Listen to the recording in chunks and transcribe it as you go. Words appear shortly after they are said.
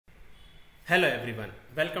Hello everyone,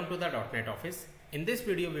 welcome to the .NET Office. In this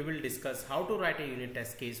video we will discuss how to write a unit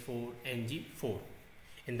test case for ngFor.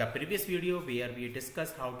 In the previous video where we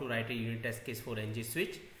discussed how to write a unit test case for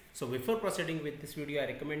ngSwitch. So before proceeding with this video, I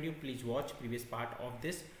recommend you please watch previous part of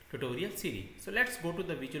this tutorial series. So let's go to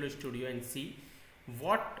the Visual Studio and see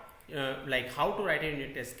how to write a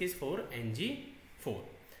unit test case for ngFor.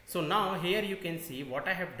 So now here you can see what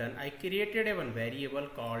I have done. I created a one variable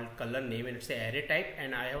called color name and it's a array type,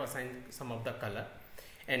 and I have assigned some of the color.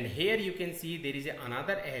 And here you can see there is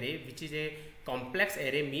another array which is a complex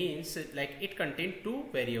array, means like it contains two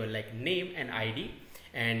variables like name and ID.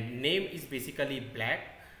 And name is basically black,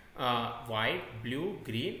 white, blue,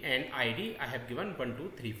 green, and ID I have given 1,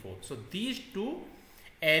 2, 3, 4. So these two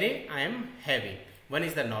array I am having. One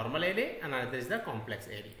is the normal array, another is the complex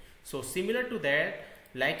array. So similar to that,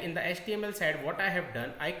 like in the HTML side, what I have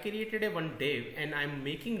done, I created a one div and I am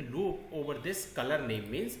making loop over this color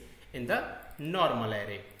name, means in the normal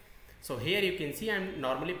array. So here you can see I am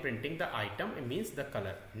normally printing the item, it means the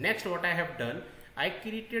color. Next what I have done, I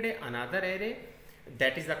created another array,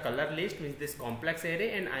 that is the color list, means this complex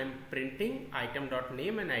array, and I am printing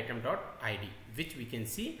item.name and item.id, which we can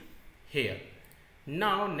see here.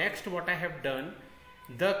 Now next what I have done,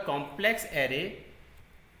 the complex array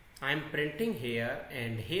I am printing here,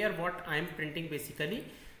 and here what I am printing basically,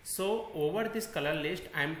 so over this color list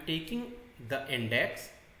I am taking the index,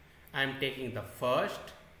 I am taking the first,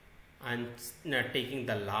 I am taking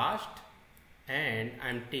the last, and I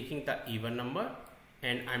am taking the even number,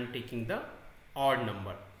 and I am taking the odd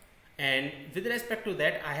number. And with respect to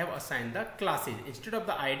that, I have assigned the classes. Instead of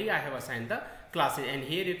the ID, I have assigned the classes, and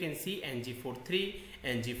here you can see ngFor3,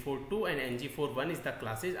 ngFor2 and ngFor1 is the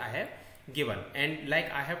classes I have given. And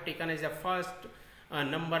like I have taken as a first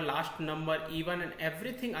number, last number, even, and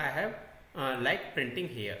everything I have like printing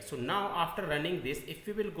here. So now after running this, if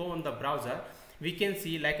we will go on the browser, we can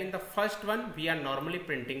see like in the first one we are normally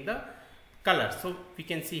printing the color, so we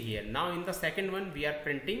can see here. Now in the second one we are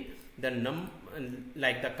printing the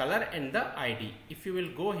like the color and the ID. If you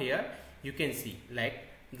will go here, you can see like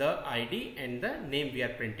the ID and the name we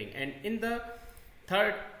are printing. And in the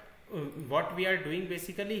third, what we are doing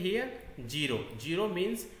basically here, 0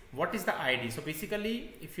 means what is the ID. So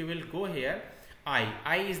basically if you will go here,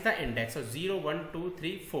 I is the index, so 0, 1, 2,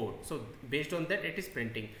 3, 4. So based on that it is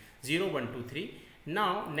printing 0, 1, 2, 3.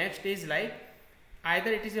 Now next is like either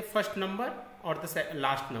it is a first number or the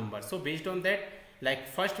last number. So based on that, like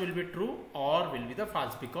first will be true or will be the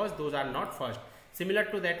false, because those are not first. Similar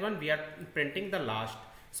to that one, we are printing the last.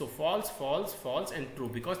 So false, false, false, and true,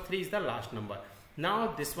 because 3 is the last number.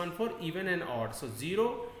 Now this one for even and odd. So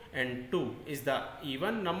 0 and 2 is the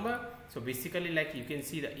even number. So basically like you can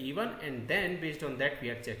see the even, and then based on that we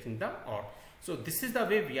are checking the odd. So this is the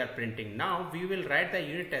way we are printing. Now we will write the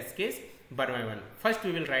unit test case one by one. First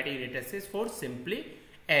we will write a unit test case for simply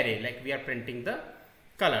array, like we are printing the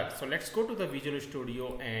color. So let's go to the Visual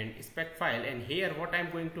Studio and spec file, and here what I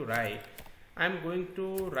am going to write, I am going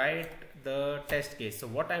to write the test case. So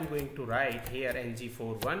what I am going to write here,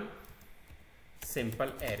 ngFor1 simple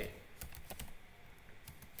array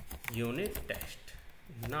unit test.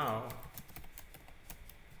 Now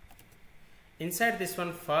inside this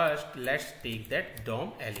one, first let's take that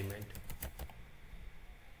DOM element,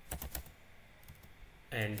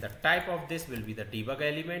 and the type of this will be the debug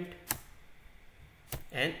element,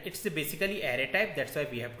 and it's basically array type, that's why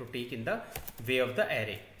we have to take in the way of the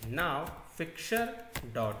array. Now fixture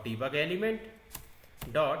dot debug element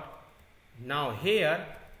dot, now here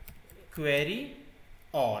query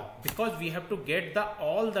all, because we have to get the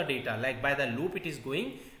all the data, like by the loop it is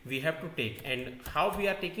going, we have to take. And how we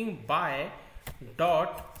are taking, by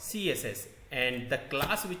dot css, and the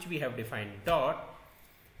class which we have defined dot.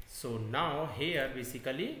 So now here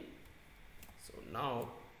basically, so now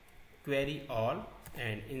query all,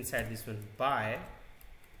 and inside this one by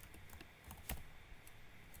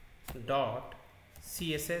dot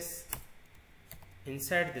css,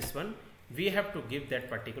 inside this one we have to give that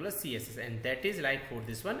particular css, and that is like for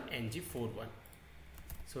this one ngFor1.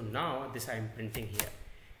 So now this I am printing here.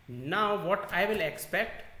 Now what I will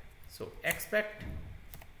expect, so expect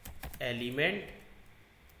element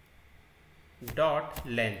dot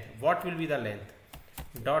length. What will be the length?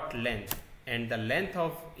 Dot length, and the length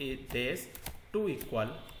of it is 2 equal,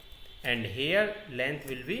 and here length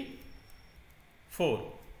will be 4.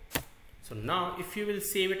 So now if you will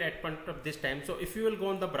save it at point of this time, so if you will go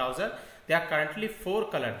on the browser, there are currently 4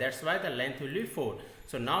 color, that's why the length will be 4.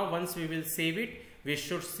 So now once we will save it, we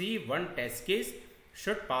should see one test case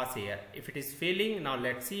should pass here. If it is failing, now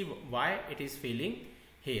let's see why it is failing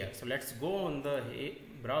here. So let's go on the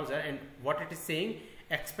browser, and what it is saying,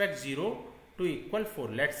 expect 0 2 equal 4.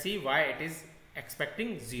 Let's see why it is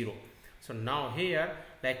expecting 0. So now here,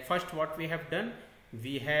 like first what we have done,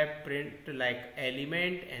 we have print like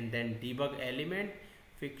element and then debug element,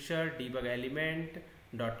 fixture debug element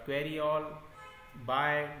dot query all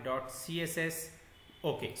by dot css.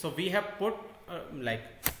 Okay, so we have put like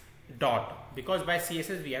dot, because by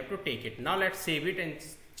css we have to take it. Now let's save it and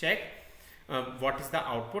check what is the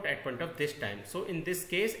output at point of this time. So in this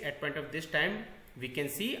case, at point of this time, we can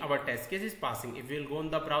see our test case is passing. If we will go on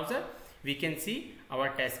the browser, we can see our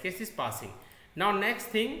test case is passing. Now next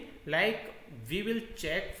thing, like we will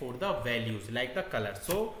check for the values like the color.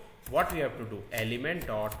 So what we have to do, element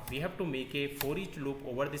dot, we have to make a for each loop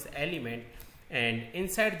over this element, and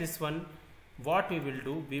inside this one what we will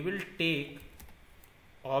do, we will take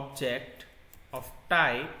object of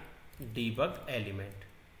type debug element,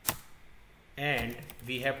 and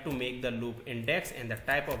we have to make the loop index, and the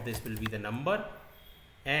type of this will be the number.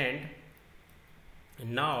 And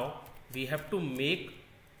now we have to make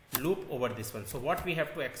loop over this one. So what we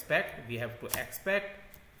have to expect, we have to expect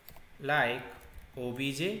like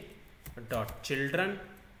obj dot children,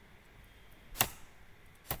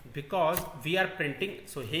 because we are printing.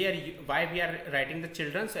 So here why we are writing the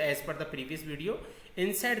children, so as per the previous video,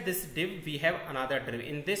 inside this div we have another div,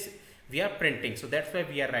 in this we are printing, so that's why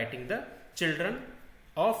we are writing the children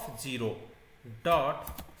of 0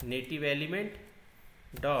 dot native element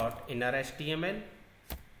dot inner HTML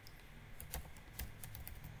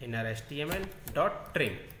dot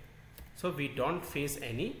trim. So we don't face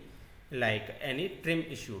any trim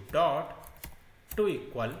issue, dot to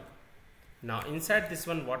equal. Now inside this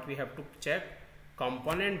one what we have to check,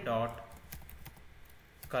 component dot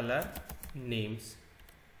color names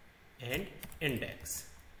and index.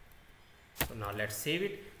 So now let's save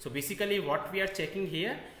it. So basically what we are checking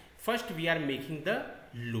here, first we are making the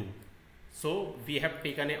loop. So we have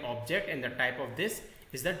taken an object and the type of this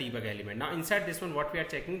is the debug element. Now inside this one what we are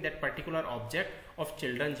checking, that particular object of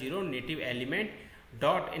children 0 native element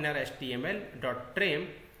dot inner HTML dot trim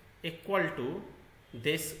equal to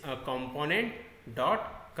this component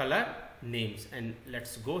dot color names. And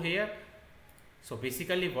let's go here. So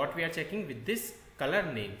basically what we are checking with this color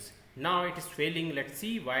names. Now it is failing. Let's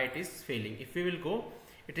see why it is failing. If we will go,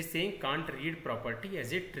 it is saying can't read property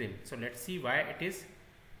as a trim. So let's see why it is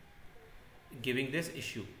giving this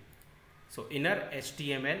issue. So inner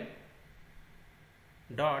HTML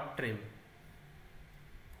dot trim.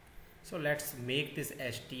 So let's make this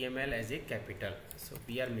HTML as a capital. So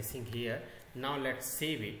we are missing here. Now let's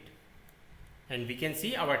save it, and we can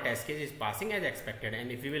see our test case is passing as expected.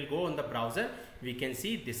 And if we will go on the browser, we can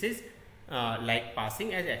see this is like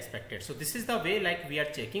passing as expected. So this is the way like we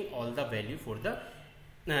are checking all the value for the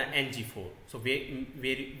ngFor. So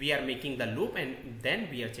we are making the loop and then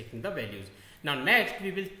we are checking the values. Now next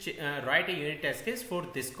we will write a unit test case for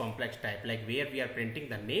this complex type, like where we are printing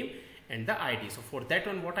the name and the ID. So for that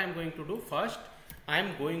one, what I am going to do, first I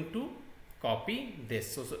am going to copy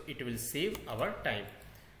this, so it will save our time.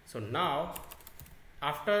 So now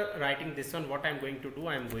after writing this one, what I am going to do,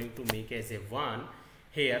 I am going to make as a 1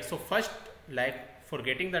 here. So first, like for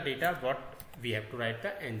getting the data, what we have to write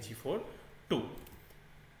the ngFor 2.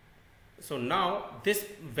 So now this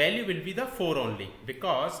value will be the 4 only,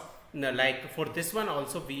 because like for this one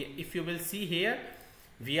also, if you will see here,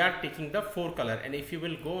 we are taking the 4 color, and if you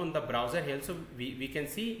will go on the browser here, so we can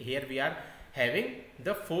see here we are having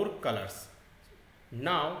the 4 colors.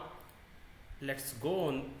 Now let's go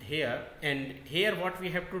on here, and here what we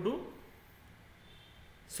have to do,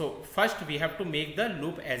 so first we have to make the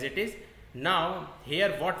loop as it is. Now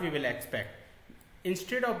here what we will expect,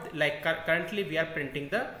 instead of like currently we are printing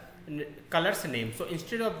the colors name, so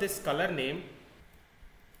instead of this color name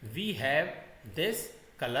we have this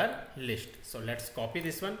color list. So let's copy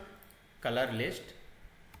this one, color list,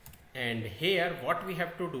 and here what we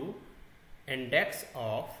have to do, index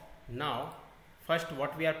of, now first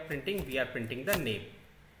what we are printing the name,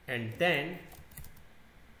 and then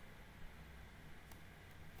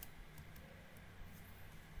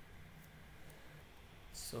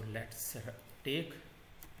so let's take,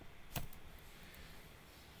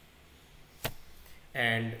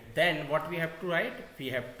 and then what we have to write, we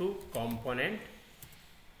have to component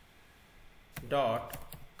dot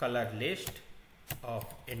color list of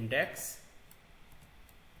index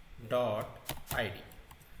dot ID.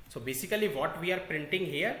 So basically what we are printing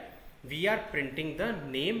here, we are printing the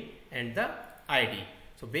name and the ID.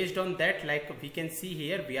 So based on that, like we can see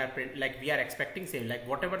here, we are expecting same, like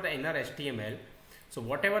whatever the inner HTML, so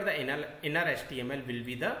whatever the inner HTML will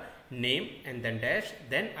be the name and then dash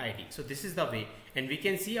then ID. So this is the way, and we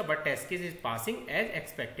can see our test case is passing as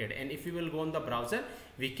expected. And if we will go on the browser,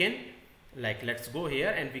 we can Like let's go here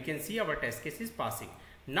and we can see our test case is passing.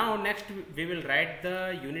 Now next we will write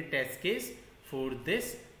the unit test case for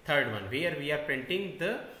this third one, where we are printing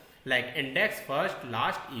the like index, first,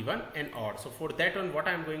 last, even and odd. So for that one, what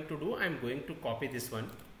I am going to do, I am going to copy this one,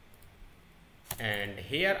 and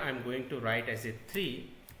here I am going to write as a 3,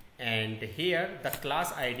 and here the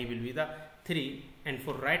class ID will be the 3, and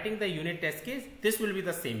for writing the unit test case, this will be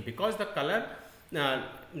the same because the color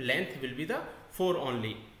length will be the 4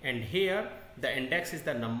 only, and here the index is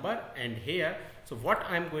the number, and here, so what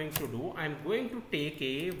I am going to do, I am going to take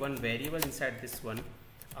a one variable inside this one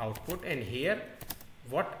output, and here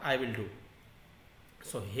what I will do,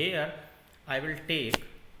 so here I will take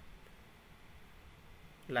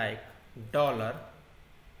like dollar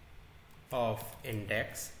of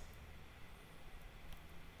index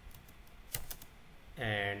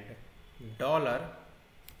and dollar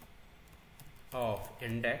of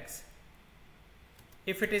index.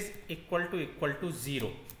 If it is equal to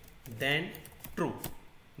 0, then true,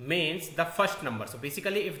 means the first number. So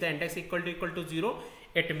basically if the index equal to 0,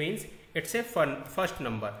 it means it's a first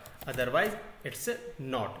number, otherwise it's a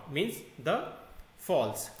not, means the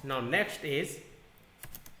false. Now next is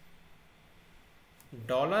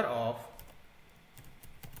dollar of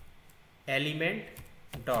element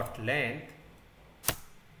dot length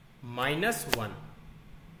minus 1.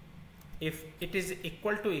 If it is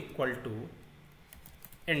equal to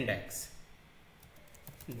index,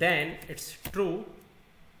 then it's true,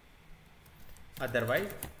 otherwise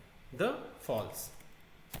the false.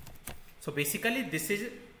 So basically this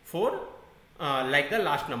is for like the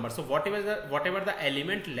last number. So whatever the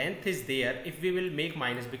element length is there, if we will make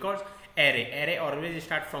minus, because array always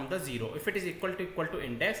start from the 0. If it is equal to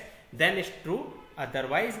index, then it's true,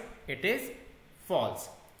 otherwise it is false.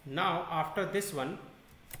 Now after this one,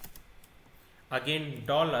 again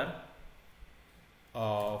dollar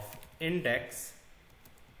of index,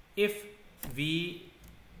 if we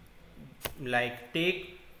like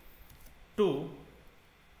take 2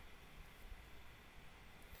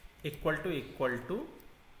 equal to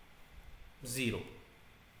 0,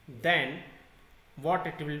 then what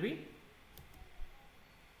it will be,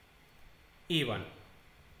 even.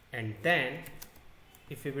 And then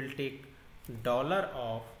if we will take dollar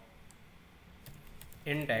of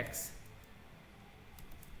index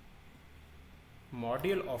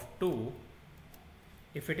module of 2,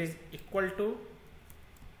 if it is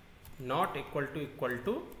not equal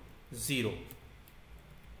to 0.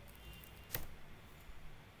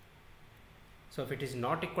 So if it is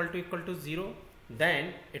not equal to 0,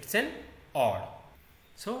 then it's an odd.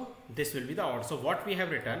 So this will be the odd. So what we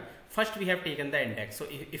have written, first we have taken the index. So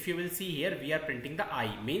if you will see here, we are printing the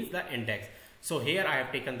I, means the index. So here I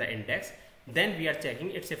have taken the index, then we are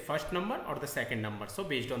checking it's a first number or the second number. So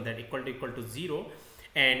based on that, equal to 0,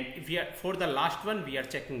 and if we are for the last one, we are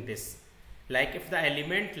checking this, like if the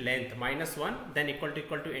element length minus 1, then equal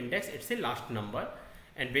to index, it's a last number,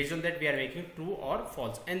 and based on that we are making true or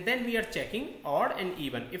false. And then we are checking odd and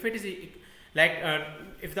even. If it is like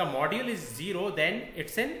if the module is 0, then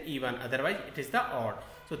it's an even, otherwise it is the odd.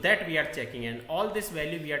 So that we are checking, and all this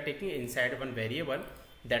value we are taking inside one variable,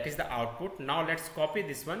 that is the output. Now let's copy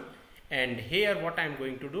this one, and here what I am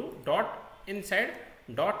going to do, dot inside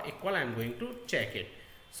dot equal, I am going to check it.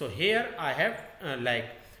 So here I have like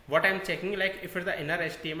what I am checking, like if the inner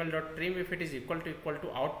HTML.trim, if it is equal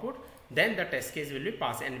to output, then the test case will be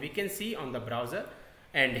passed, and we can see on the browser,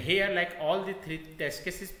 and here like all the 3 test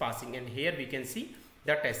cases passing, and here we can see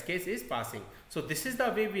the test case is passing. So this is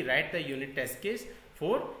the way we write the unit test case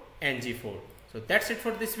for ngFor. So that's it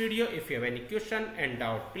for this video. If you have any question and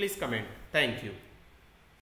doubt, please comment. Thank you.